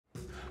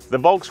The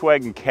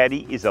Volkswagen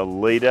Caddy is a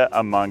leader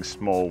among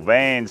small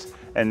vans,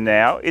 and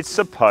now it's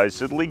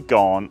supposedly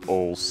gone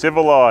all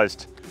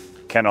civilised.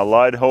 Can a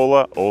load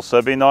hauler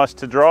also be nice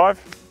to drive?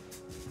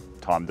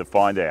 Time to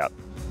find out.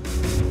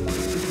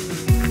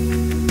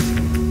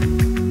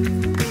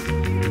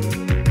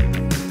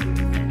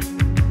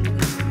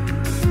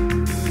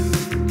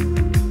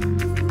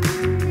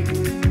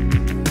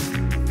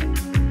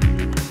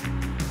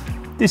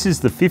 This is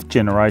the 5th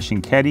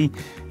generation Caddy,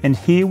 and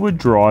here we're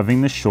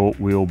driving the short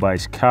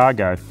wheelbase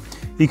cargo.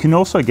 You can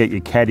also get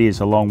your Caddy as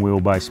a long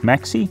wheelbase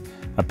maxi,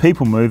 a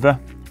people mover,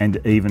 and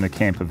even a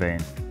camper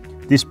van.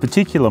 This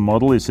particular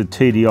model is a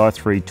TDI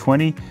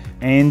 320,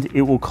 and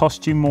it will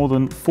cost you more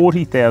than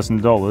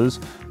 $40,000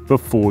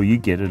 before you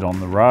get it on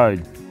the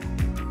road.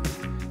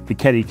 The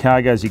Caddy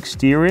Cargo's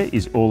exterior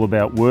is all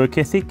about work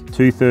ethic,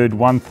 2/3,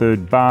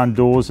 1/3 barn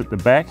doors at the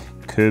back,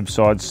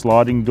 curbside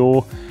sliding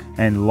door,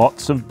 and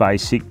lots of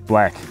basic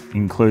black,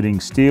 including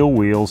steel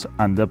wheels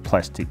under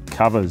plastic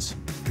covers.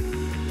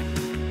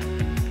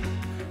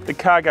 The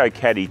Cargo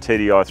Caddy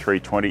TDI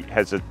 320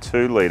 has a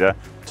 2-litre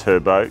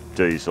turbo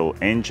diesel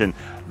engine.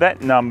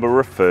 That number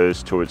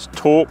refers to its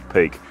torque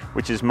peak,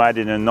 which is made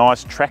in a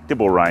nice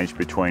tractable range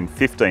between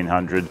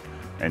 1500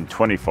 and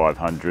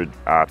 2500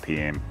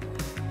 RPM.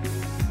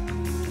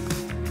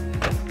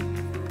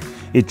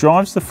 It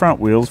drives the front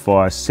wheels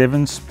via a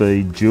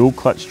 7-speed dual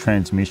clutch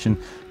transmission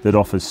that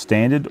offers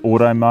standard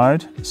auto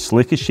mode,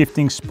 slicker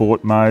shifting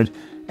sport mode,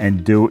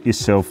 and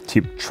do-it-yourself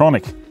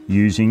Tiptronic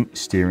using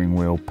steering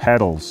wheel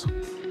paddles.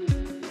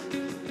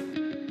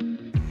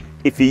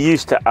 If you're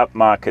used to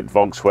upmarket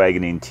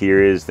Volkswagen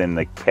interiors, then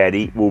the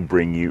Caddy will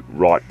bring you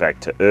right back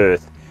to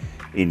earth.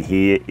 In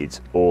here, it's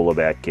all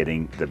about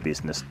getting the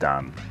business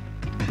done.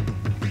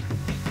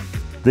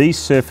 These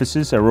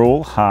surfaces are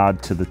all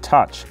hard to the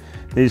touch.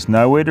 There's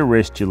nowhere to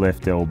rest your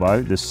left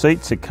elbow. The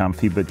seats are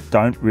comfy but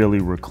don't really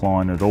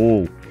recline at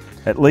all.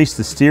 At least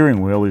the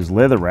steering wheel is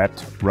leather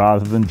wrapped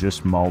rather than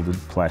just moulded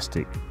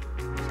plastic.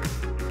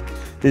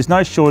 There's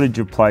no shortage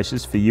of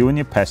places for you and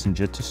your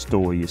passenger to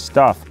store your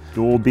stuff.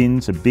 Door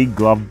bins, a big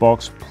glove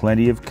box,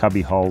 plenty of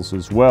cubby holes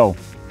as well.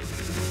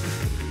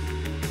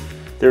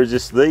 There are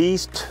just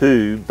these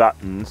 2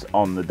 buttons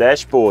on the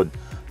dashboard.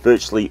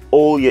 Virtually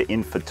all your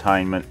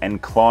infotainment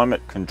and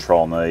climate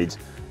control needs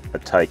are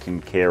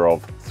taken care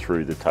of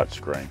through the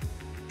touchscreen.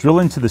 Drill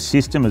into the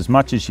system as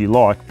much as you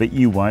like, but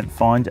you won't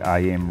find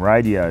AM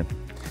radio.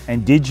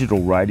 And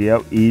digital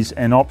radio is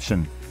an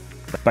option,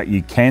 but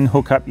you can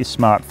hook up your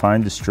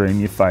smartphone to stream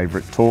your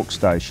favourite talk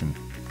station.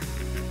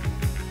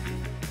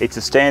 It's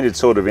a standard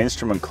sort of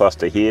instrument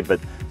cluster here, but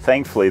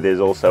thankfully there's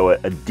also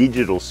a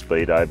digital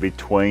speedo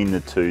between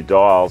the 2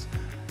 dials.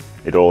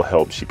 It all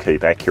helps you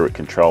keep accurate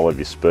control of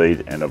your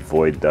speed and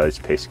avoid those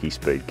pesky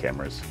speed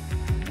cameras.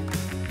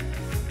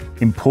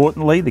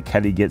 Importantly, the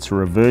Caddy gets a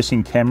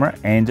reversing camera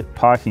and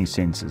parking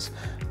sensors,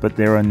 but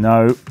there are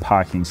no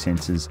parking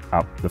sensors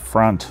up the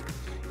front.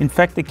 In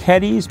fact, the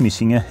Caddy is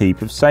missing a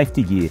heap of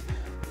safety gear,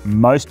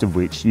 most of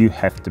which you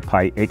have to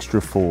pay extra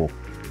for.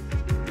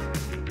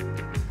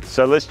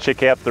 So let's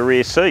check out the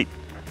rear seat.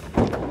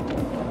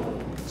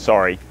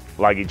 Sorry,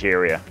 luggage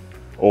area,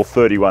 all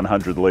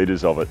 3,100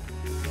 litres of it.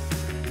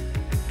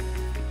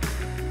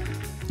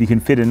 You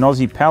can fit an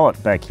Aussie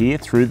pallet back here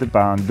through the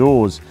barn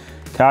doors.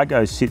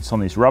 Cargo sits on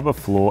this rubber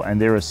floor, and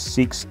there are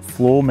 6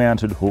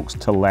 floor-mounted hooks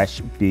to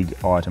lash big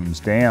items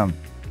down.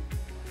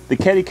 The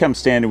Caddy comes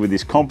standard with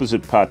this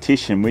composite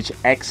partition, which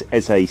acts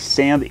as a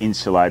sound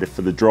insulator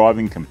for the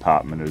driving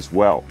compartment as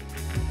well.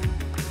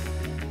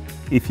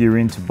 If you're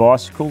into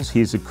bicycles,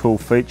 here's a cool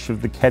feature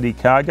of the Caddy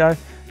Cargo.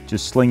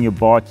 Just sling your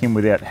bike in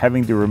without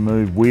having to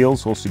remove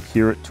wheels or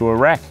secure it to a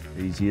rack.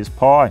 Easy as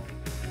pie.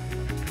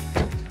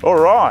 All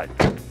right,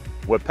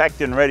 we're packed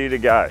and ready to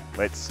go.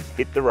 Let's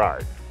hit the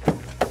road.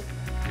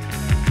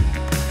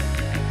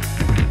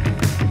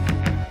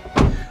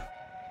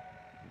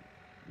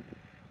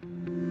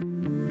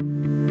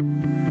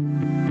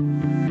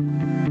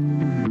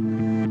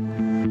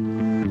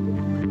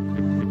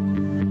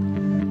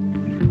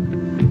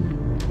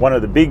 One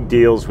of the big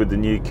deals with the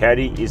new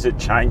Caddy is it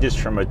changes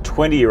from a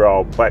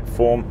 20-year-old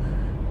platform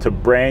to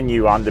brand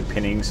new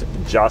underpinnings,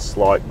 just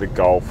like the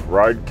Golf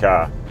road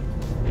car.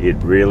 It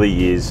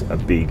really is a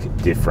big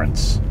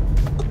difference.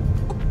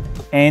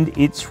 And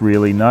it's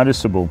really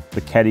noticeable.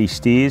 The Caddy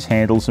steers,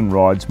 handles and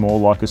rides more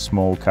like a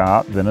small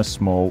car than a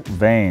small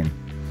van.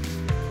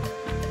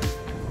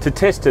 To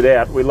test it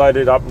out, we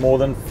loaded up more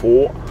than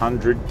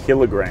 400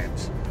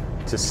 kilograms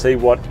to see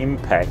what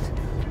impact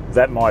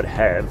that might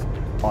have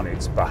on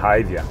its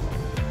behaviour.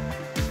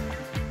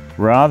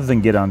 Rather than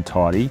get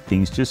untidy,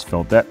 things just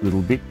felt that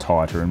little bit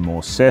tighter and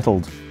more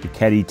settled. The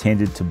Caddy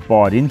tended to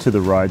bite into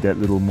the road that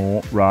little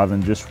more rather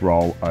than just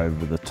roll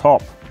over the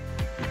top.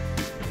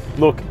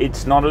 Look,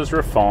 it's not as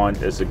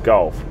refined as a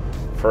Golf.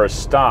 For a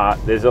start,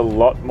 there's a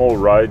lot more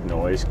road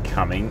noise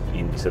coming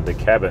into the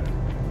cabin.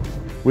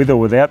 With or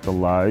without the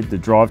load, the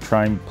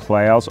drivetrain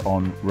ploughs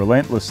on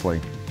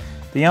relentlessly.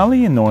 The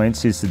only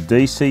annoyance is the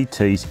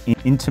DCT's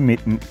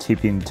intermittent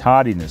tip-in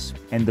tardiness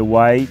and the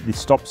way the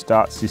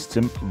stop-start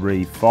system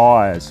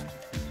re-fires.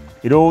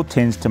 It all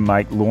tends to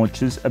make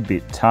launches a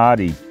bit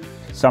tardy,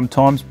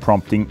 sometimes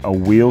prompting a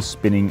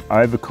wheel-spinning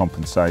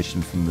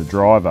overcompensation from the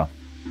driver.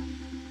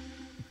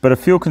 But a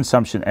fuel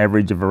consumption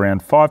average of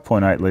around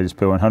 5.8 litres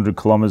per 100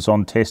 kilometres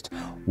on test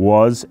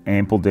was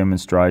ample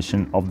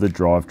demonstration of the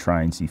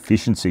drivetrain's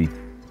efficiency.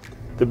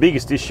 The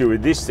biggest issue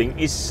with this thing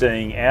is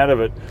seeing out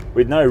of it.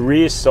 With no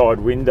rear side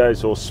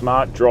windows or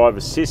smart drive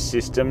assist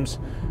systems,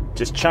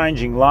 just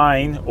changing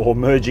lane or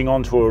merging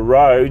onto a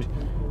road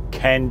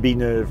can be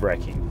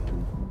nerve-wracking.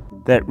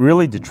 That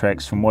really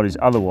detracts from what is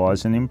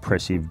otherwise an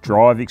impressive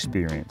drive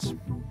experience.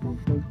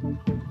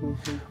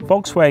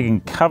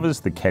 Volkswagen covers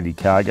the Caddy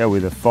cargo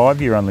with a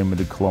 5-year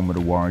unlimited kilometre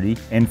warranty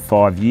and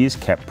 5 years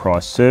cap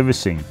price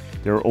servicing.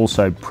 There are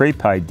also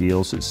prepaid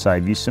deals that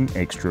save you some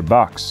extra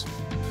bucks.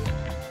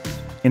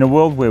 In a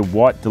world where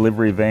white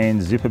delivery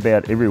vans zip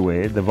about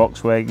everywhere, the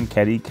Volkswagen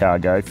Caddy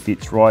cargo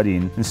fits right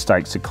in and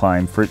stakes a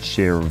claim for its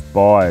share of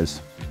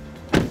buyers.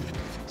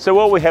 So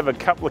while we have a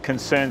couple of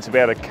concerns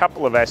about a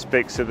couple of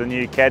aspects of the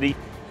new Caddy,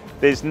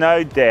 there's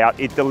no doubt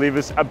it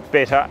delivers a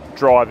better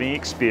driving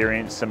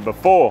experience than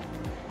before.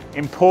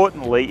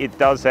 Importantly, it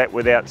does that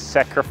without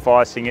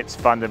sacrificing its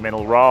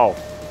fundamental role: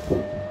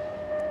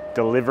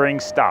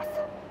 delivering stuff.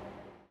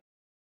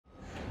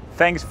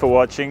 Thanks for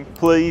watching.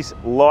 Please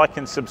like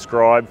and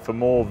subscribe for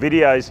more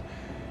videos,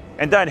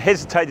 and don't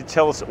hesitate to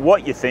tell us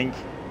what you think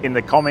in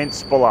the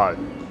comments below.